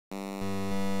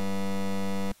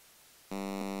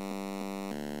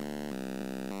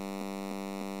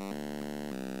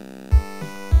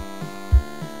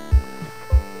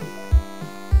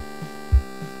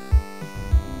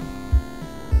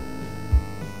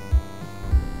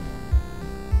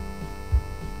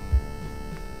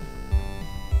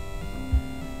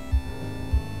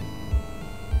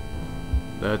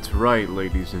That's right,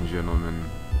 ladies and gentlemen.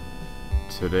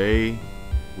 Today,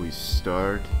 we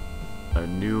start a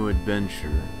new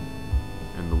adventure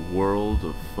in the world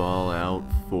of Fallout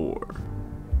 4.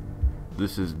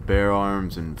 This is Bear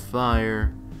Arms and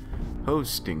Fire,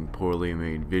 hosting poorly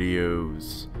made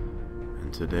videos,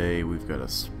 and today we've got a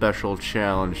special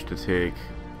challenge to take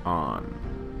on.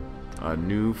 A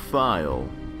new file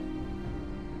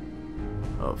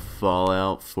of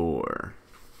Fallout 4.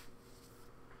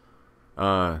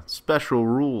 Special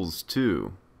rules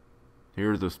too.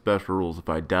 Here's the special rules. If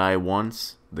I die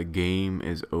once, the game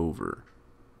is over.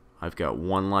 I've got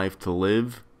one life to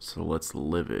live, so let's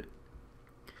live it.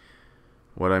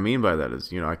 What I mean by that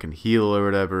is, I can heal or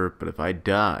whatever, but if I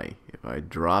die, if I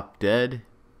drop dead,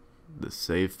 the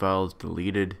save file is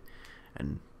deleted,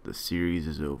 and the series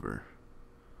is over.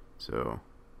 So,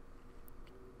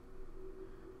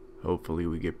 hopefully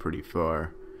we get pretty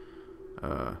far.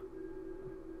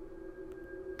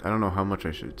 I don't know how much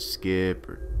I should skip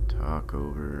or talk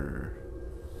over.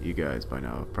 You guys by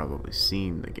now have probably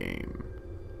seen the game,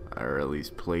 or at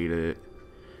least played it,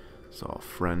 saw a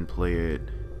friend play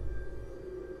it.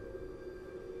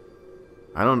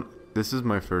 This is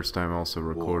my first time also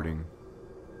recording.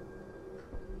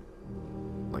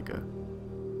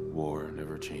 War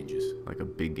never changes. Like a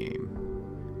big game.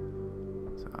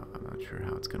 So I'm not sure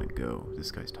how it's gonna go. This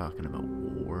guy's talking about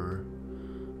war.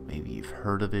 Maybe you've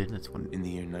heard of it. That's when In the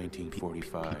year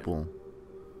 1945,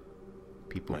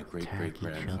 people my attack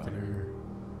each other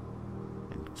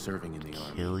and serving in the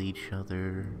kill army, each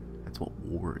other. That's what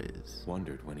war is.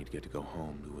 wondered when he'd get to go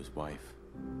home to his wife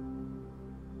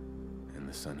and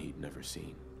the son he'd never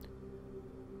seen.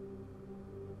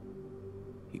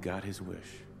 He got his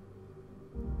wish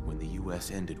when the U.S.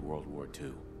 ended World War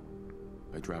II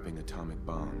by dropping atomic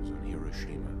bombs on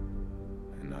Hiroshima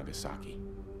and Nagasaki.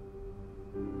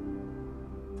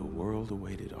 The world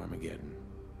awaited Armageddon.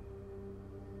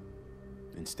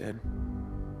 Instead,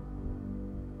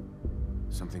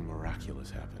 something miraculous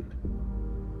happened.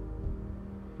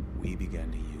 We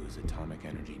began to use atomic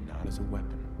energy not as a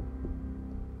weapon,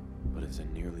 but as a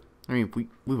nearly... I mean,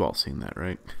 we've all seen that,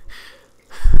 right?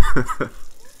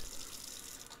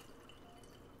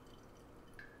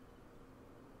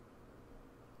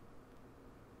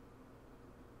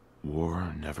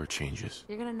 War never changes.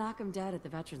 You're gonna knock him dead at the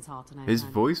Veterans Hall tonight. His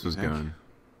hon. voice was Heck. gone.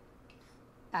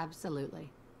 Absolutely.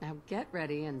 Now get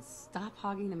ready and stop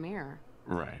hogging the mirror.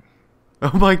 Right.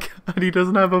 Oh my god, he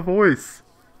doesn't have a voice.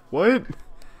 What?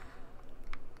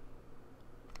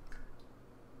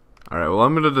 Alright, well,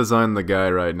 I'm gonna design the guy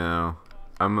right now.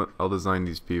 I'll design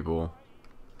these people.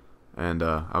 And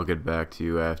I'll get back to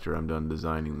you after I'm done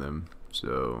designing them.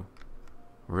 So,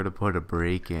 we're gonna put a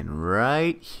break in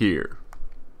right here.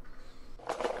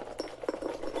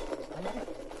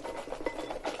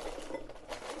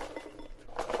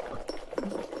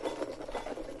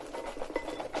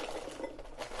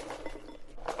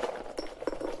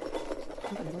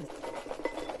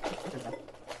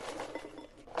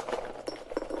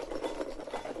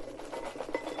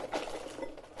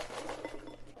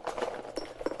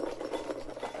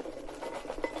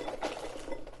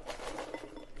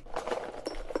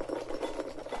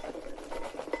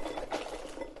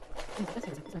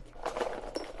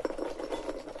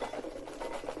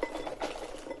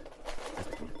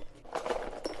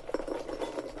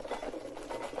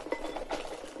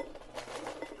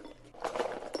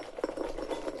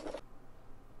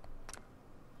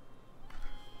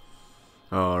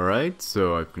 Alright,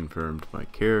 so I've confirmed my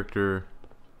character.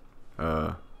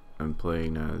 I'm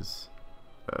playing as...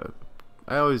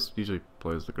 I always usually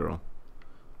play as the girl.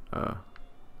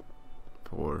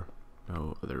 For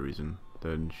no other reason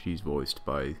than she's voiced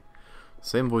by the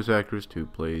same voice actress who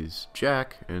plays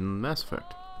Jack in Mass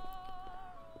Effect.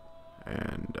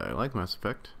 And I like Mass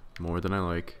Effect more than I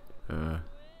like, I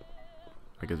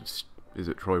guess is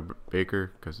it Troy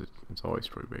Baker? Because it's always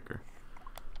Troy Baker.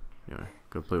 Anyway,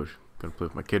 gonna play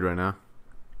with my kid right now.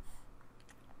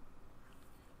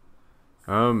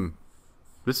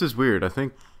 This is weird. I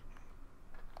think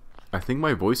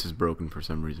my voice is broken for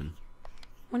some reason.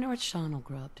 Wonder what Sean will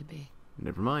grow up to be.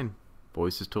 Never mind.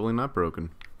 Voice is totally not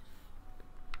broken.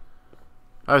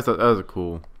 I just thought that was a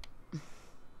cool.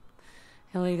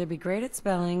 He'll either be great at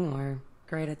spelling or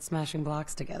great at smashing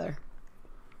blocks together.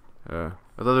 I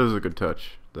thought it was a good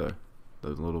touch. The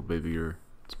little baby or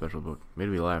special book made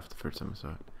me laugh the first time I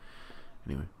saw it.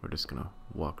 Anyway, we're just gonna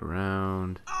walk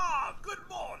around. Ah, good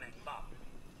morning, Mum.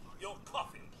 Your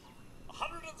coffee.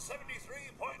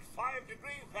 173.5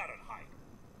 degrees Fahrenheit.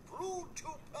 Brewed to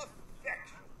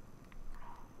perfection.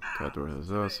 Outdoor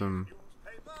is awesome.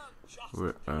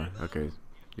 Okay,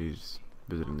 these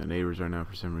visiting the neighbors right now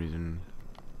for some reason.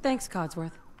 Thanks,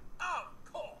 Codsworth.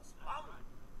 Of course, Mum.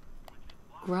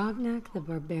 Grognak the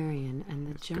Barbarian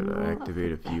and the General Gotta of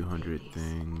activate a the few hundred Batcave.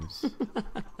 things.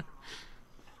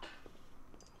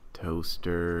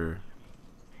 Toaster.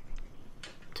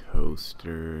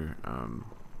 Toaster.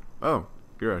 Oh,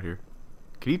 you're out here.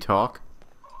 Can you talk?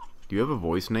 Do you have a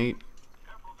voice, Nate?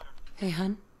 Hey,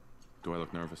 hun. Do I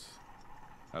look nervous?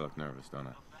 I look nervous, don't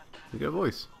I? You got a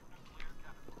voice.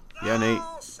 Yeah, Nate.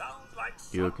 Oh, sounds like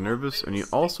You look someone nervous, and you made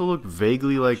also look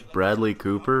vaguely like Bradley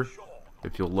Cooper.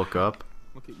 If you'll look up.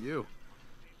 Look at you.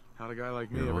 How'd a guy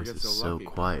like me Your ever voice get is so so lucky?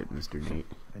 quiet, Mr. Nate.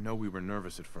 I know we were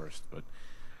nervous at first, but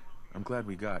I'm glad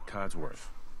we got Codsworth.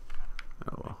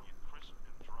 Oh well.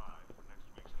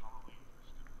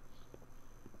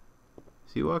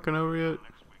 Is he walking over yet?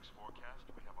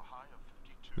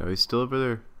 No, he's still over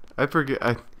there. I forget.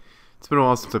 It's been a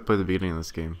while since I played the beginning of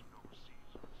this game.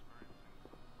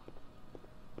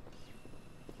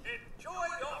 Enjoy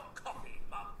your coffee,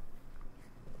 Mum.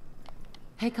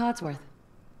 Hey, Codsworth.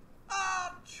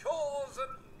 Ah, chores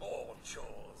and more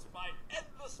chores. My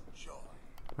endless joy.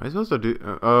 Am I supposed to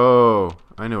do? Oh,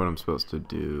 I know what I'm supposed to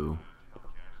do.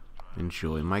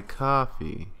 Enjoy my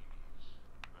coffee.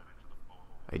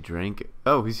 I drank it.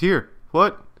 Oh, he's here.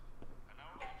 What?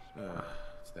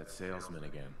 It's that salesman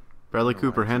again. Bradley I don't know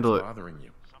Cooper, why he keeps handle it. bothering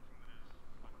you.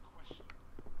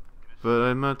 But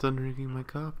I'm not done drinking my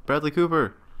coffee. Bradley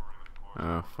Cooper.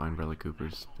 Oh, fine. Bradley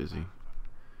Cooper's busy.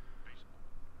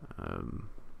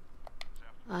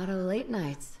 Auto late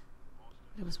nights.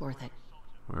 It was worth it.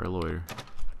 We're a lawyer.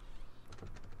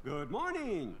 Good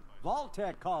morning.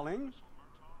 Vault-Tec calling.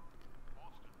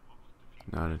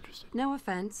 Not interested. No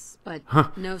offense, but Huh.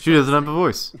 no. She doesn't have a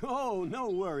voice. Oh, no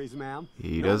worries, ma'am.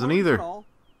 He No doesn't worries either. at all.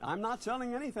 I'm not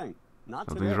selling anything. Not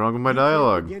Something's today. wrong with my You can't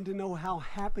dialogue. begin to know how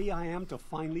happy I am to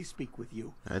finally speak with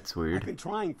you. That's I've weird. been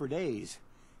trying for days.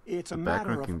 It's a The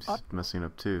matter background of keeps messing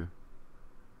up too.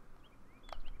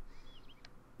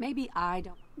 Maybe I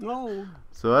don't. No.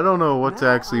 So I don't know what's Now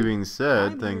actually being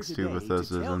said I'm thanks here to today to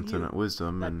Bethesda's tell infinite you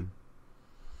wisdom, that- and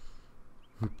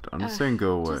I'm just saying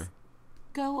go away. Just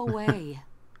go away.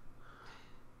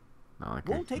 Not like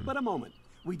I Won't take can but a moment.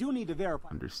 We do need to verify.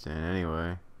 understand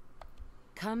anyway.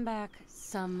 Come back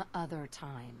some other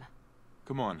time.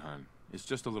 Come on, hon. It's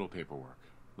just a little paperwork.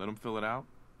 Let him fill it out.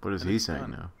 What is And he it's saying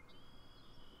done. now?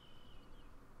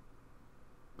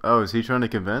 Oh, is he trying to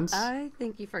convince? I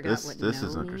think you forgot This what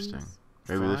is no interesting. means.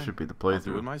 Maybe this Fine. should be the I'll do it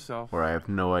playthrough myself. where I have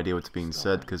no idea what's being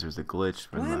said Stop. because there's a glitch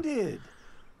when Splendid.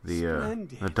 the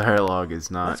Splendid. dialogue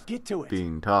is not Let's get to it.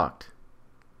 being talked.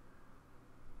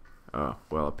 Oh,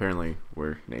 well, apparently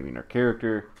we're naming our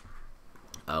character.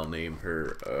 I'll name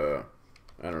her,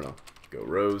 I don't know, go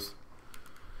Rose.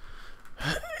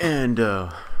 And,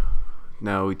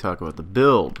 now we talk about the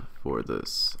build for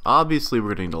this. Obviously, we're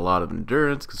gonna need a lot of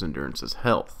endurance, because endurance is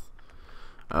health.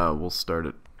 We'll start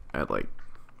it at, like,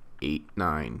 8,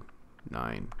 9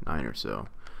 or so.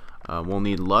 We'll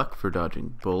need luck for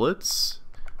dodging bullets.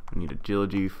 We need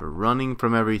agility for running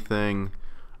from everything.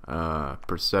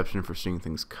 Perception for seeing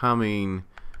things coming,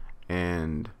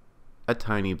 and a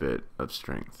tiny bit of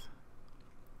strength.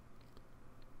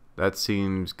 That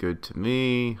seems good to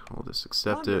me. We'll just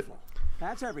accept it. Wonderful.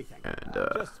 That's everything. And, I'm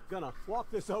just gonna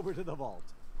walk this over to the vault.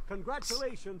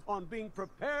 Congratulations on being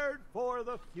prepared for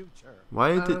the future.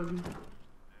 Why did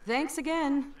Thanks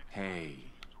again. Hey,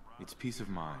 it's peace of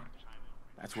mind.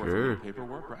 That's worth a Sure. little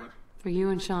paperwork, right? For you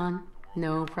and Sean,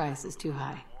 no price is too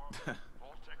high.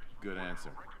 Good answer.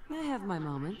 I have my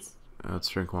moments. let's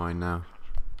drink wine now?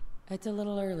 It's a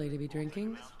little early to be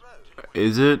drinking.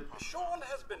 Is it? Sean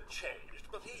has been changed,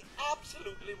 but he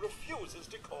absolutely refuses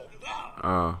to calm down.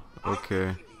 Oh,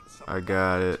 okay. I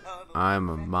got it. I'm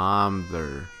a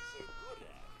momther.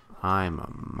 I'm a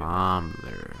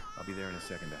momther. I'll be there in a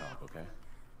second to help, okay?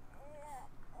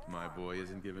 My boy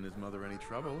isn't giving his mother any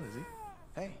trouble, is he?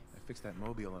 Hey, I fixed that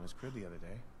mobile on his crib the other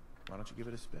day. Why don't you give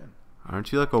it a spin?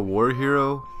 Aren't you like a war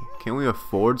hero? Can't we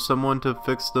afford someone to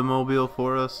fix the mobile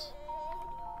for us?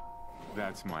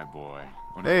 That's my boy.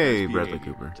 On his Hey, best Bradley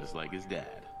behavior, Cooper. Just like his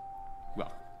dad.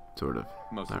 Well, Sort of.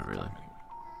 most Not of the really. time anyway.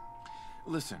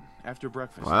 Listen, after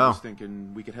breakfast, I Wow. was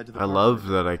thinking we could head to the I park love for-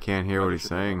 that I can't hear what Probably he's should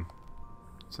go. saying.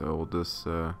 So we'll just,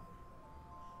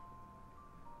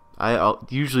 I'll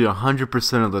usually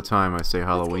 100% of the time I say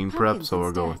Halloween get prep, pumpkins so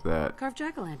we'll go instead. with that. Carve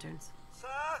jack-o'-lanterns. Sir,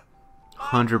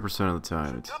 100% of the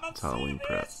time it's come and see Halloween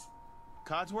prep. this.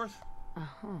 Codsworth?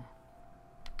 Uh-huh.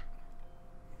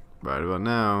 Right about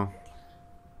now.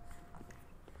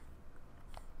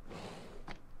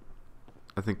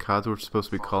 I think Codsworth's supposed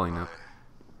to be calling up.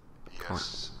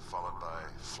 Yes, followed by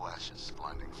flashes,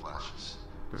 blinding flashes.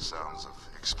 Sounds of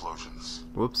explosions.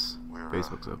 Whoops. We're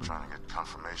Facebook's open. trying to get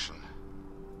confirmation.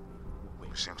 We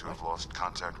seem to have lost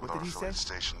contact with What our did he affiliate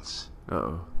say? stations.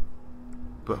 Uh-oh.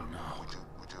 But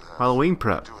We do have Halloween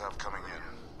prep. We do have coming in.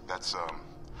 That's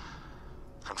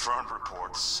confirmed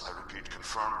reports. I repeat,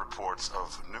 confirmed reports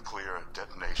of nuclear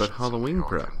detonations. But Halloween in New York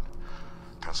prep.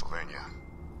 and Pennsylvania.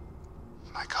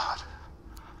 My God.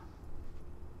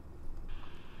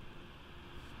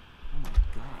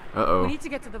 Uh-oh. We need to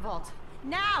get to the vault.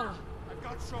 Now! I've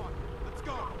got Sean. Let's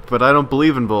go. But I don't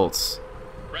believe in bolts.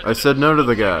 I said no to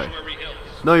the guy.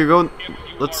 No, you're going...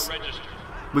 Let's...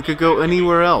 We could go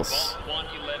anywhere else.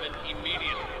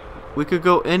 We could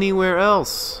go anywhere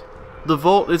else. The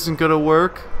vault isn't gonna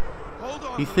work.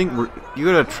 You think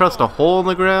you're gonna trust a hole in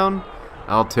the ground?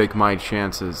 I'll take my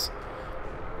chances.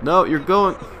 No, you're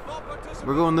going...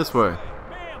 We're going this way.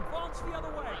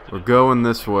 We're going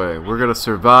this way. We're gonna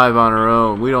survive on our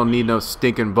own. We don't need no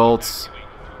stinking bolts.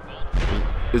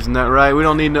 Isn't that right? We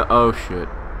don't need no... Oh, shit.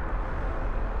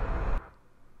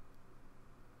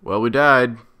 Well, we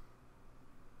died.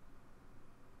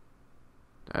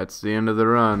 That's the end of the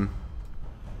run.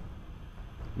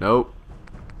 Nope.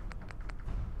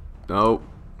 Nope.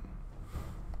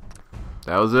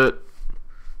 That was it.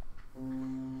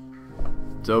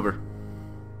 It's over.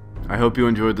 I hope you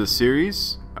enjoyed this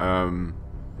series.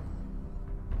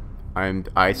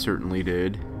 I certainly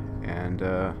did, and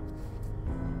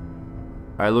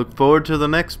I look forward to the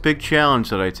next big challenge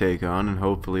that I take on, and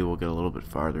hopefully we'll get a little bit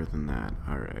farther than that.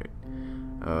 Alright.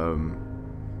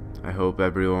 I hope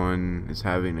everyone is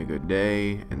having a good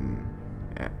day, and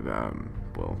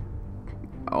well,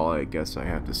 all I guess I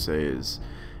have to say is,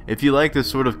 if you like this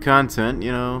sort of content,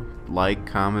 you know, like,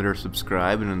 comment, or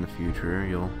subscribe, and in the future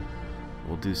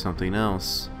we'll do something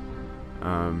else.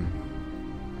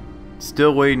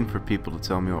 Still waiting for people to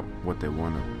tell me what they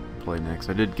want to play next.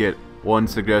 I did get one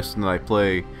suggestion that I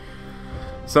play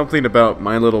something about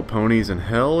My Little Ponies in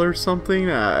Hell or something.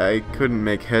 I couldn't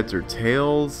make heads or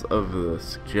tails of the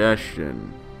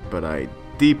suggestion, but I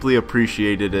deeply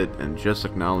appreciated it and just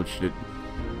acknowledged it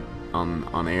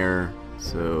on air.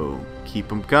 So keep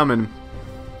them coming.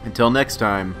 Until next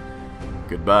time,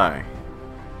 goodbye.